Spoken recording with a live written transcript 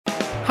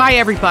Hi,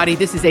 everybody.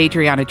 This is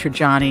Adriana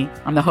Trajani.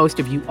 I'm the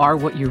host of You Are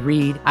What You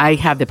Read. I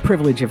have the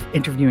privilege of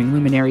interviewing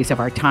luminaries of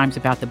our times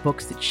about the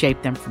books that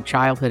shaped them from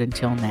childhood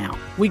until now.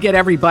 We get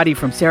everybody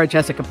from Sarah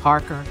Jessica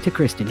Parker to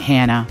Kristen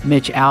Hanna,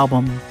 Mitch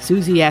Albom,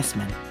 Susie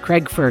Essman,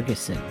 Craig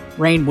Ferguson,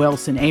 Rainn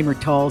Wilson, Amor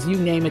Tolls, you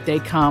name it, they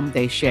come,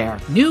 they share.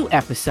 New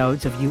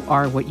episodes of You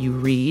Are What You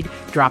Read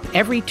drop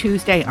every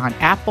Tuesday on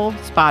Apple,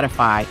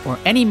 Spotify, or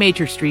any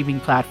major streaming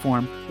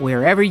platform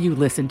wherever you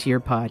listen to your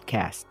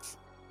podcasts.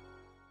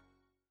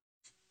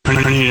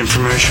 I need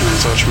information. I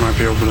thought you might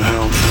be able to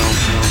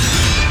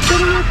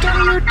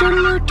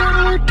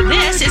help.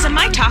 This is a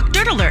My Talk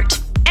Dirt Alert.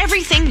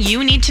 Everything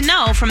you need to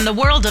know from the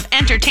world of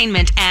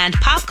entertainment and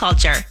pop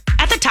culture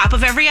at the top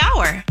of every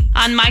hour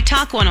on My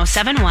Talk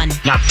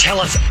 107.1. Now tell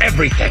us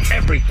everything.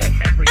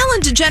 Ellen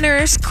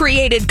DeGeneres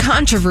created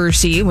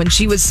controversy when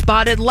she was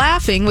spotted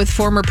laughing with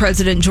former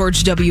President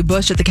George W.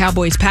 Bush at the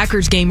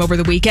Cowboys-Packers game over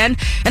the weekend.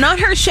 And on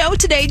her show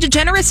today,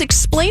 DeGeneres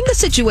explained the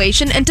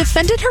situation and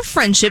defended her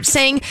friendship,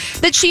 saying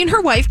that she and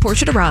her wife,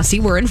 Portia de Rossi,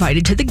 were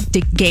invited to the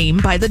game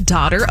by the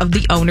daughter of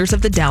the owners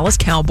of the Dallas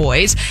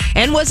Cowboys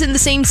and was in the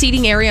same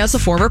seating area as the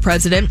former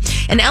president.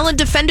 And Ellen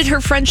defended her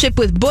friendship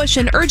with Bush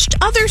and urged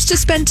others to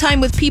spend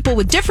time with people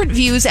with different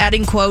views,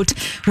 adding, quote,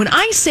 "When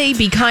I say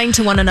be kind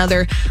to one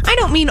another, I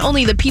don't mean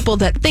only the people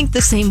that think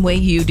the same way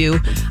you do.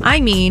 I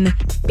mean,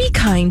 be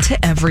kind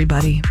to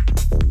everybody."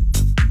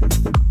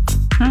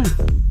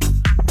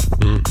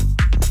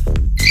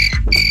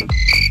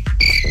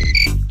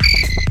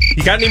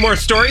 You got any more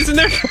stories in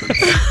there?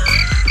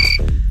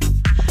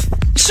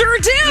 Sure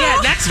do. Yeah,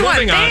 next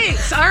one.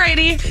 Thanks.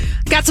 Alrighty.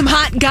 Got some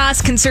hot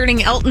goss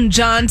concerning Elton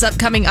John's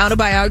upcoming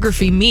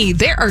autobiography, Me.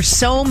 There are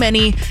so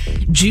many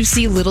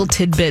juicy little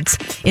tidbits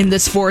in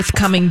this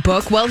forthcoming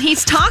book. Well,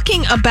 he's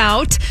talking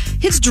about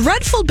his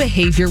dreadful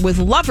behavior with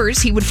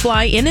lovers. He would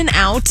fly in and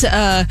out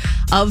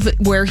of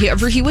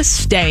wherever he was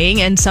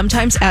staying, and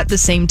sometimes at the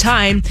same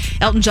time.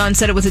 Elton John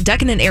said it was a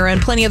decadent era,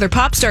 and plenty other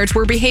pop stars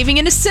were behaving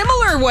in a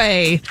similar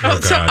way.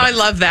 So I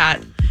love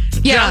that.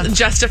 Yeah.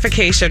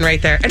 Justification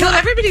right there. And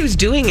everybody was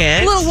doing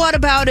it. A little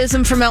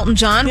whataboutism from Elton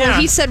John. Yeah. Well,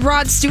 he said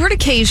Rod Stewart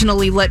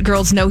occasionally let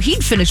girls know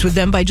he'd finish with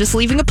them by just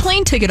leaving a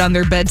plane ticket on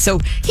their bed, so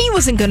he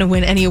wasn't going to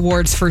win any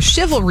awards for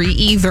chivalry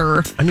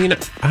either. I mean,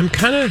 I'm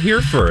kind of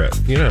here for it,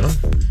 you know.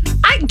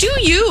 I do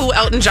you,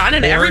 Elton John,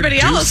 and Or everybody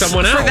do else.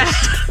 someone else.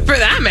 For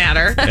that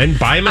matter. And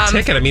buy him a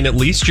ticket. I mean, at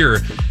least you're,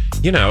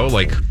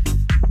 like,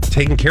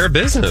 taking care of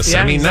business.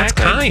 Yeah, I mean,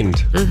 exactly. that's kind.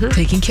 Mm-hmm.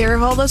 Taking care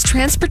of all those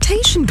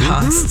transportation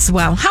costs. Mm-hmm.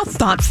 Wow, how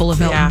thoughtful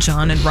of Elton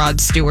John and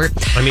Rod Stewart.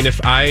 I mean,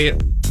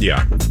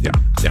 yeah.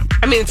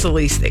 I mean, it's the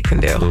least they can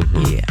do.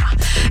 Mm-hmm. Yeah.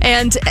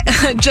 And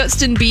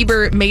Justin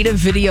Bieber made a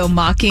video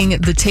mocking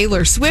the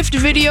Taylor Swift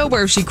video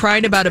where she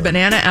cried about a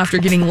banana after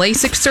getting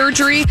LASIK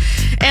surgery.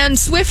 And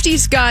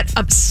Swifties got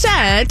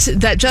upset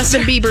that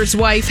Justin Bieber's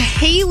wife,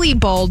 Hailey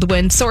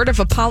Baldwin, sort of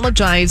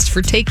apologized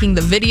for taking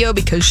the video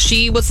because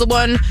she was the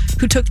one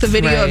who took the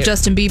video of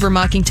Justin Bieber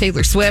mocking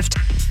Taylor Swift.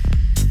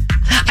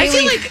 I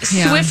feel like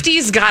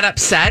Swifties got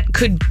upset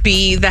could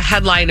be the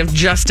headline of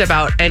just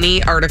about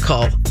any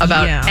article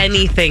about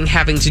anything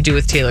having to do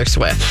with Taylor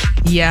Swift.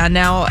 Yeah,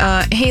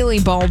 now Hailey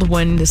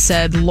Baldwin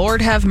said,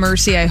 "Lord have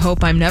mercy, I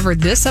hope I'm never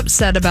this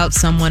upset about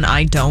someone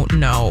I don't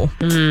know."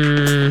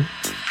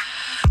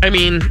 I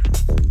mean,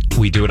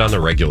 we do it on the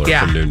regular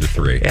from noon to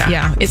 3.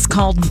 Yeah, it's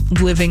called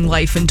living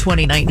life in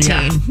 2019.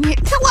 Yeah.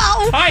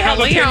 Hello. I have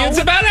opinions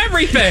about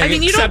everything. I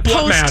mean, you except don't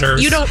what post.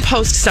 matters. You don't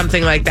post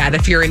something like that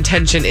if your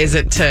intention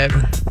isn't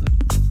to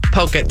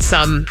poke at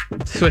some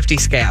Swiftie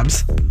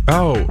scabs.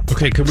 Oh,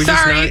 okay. Could we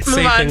just not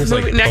say things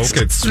like poke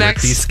at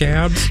Swiftie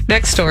scabs?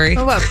 Next story.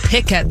 What about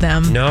pick at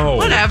them? No.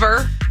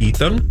 Whatever. Eat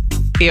them?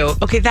 Ew.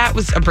 Okay, that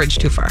was a bridge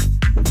too far.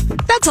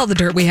 That's all the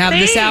dirt we have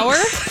this hour.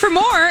 For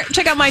more,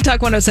 check out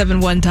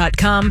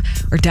mytalk1071.com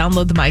or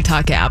download the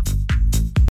MyTalk app.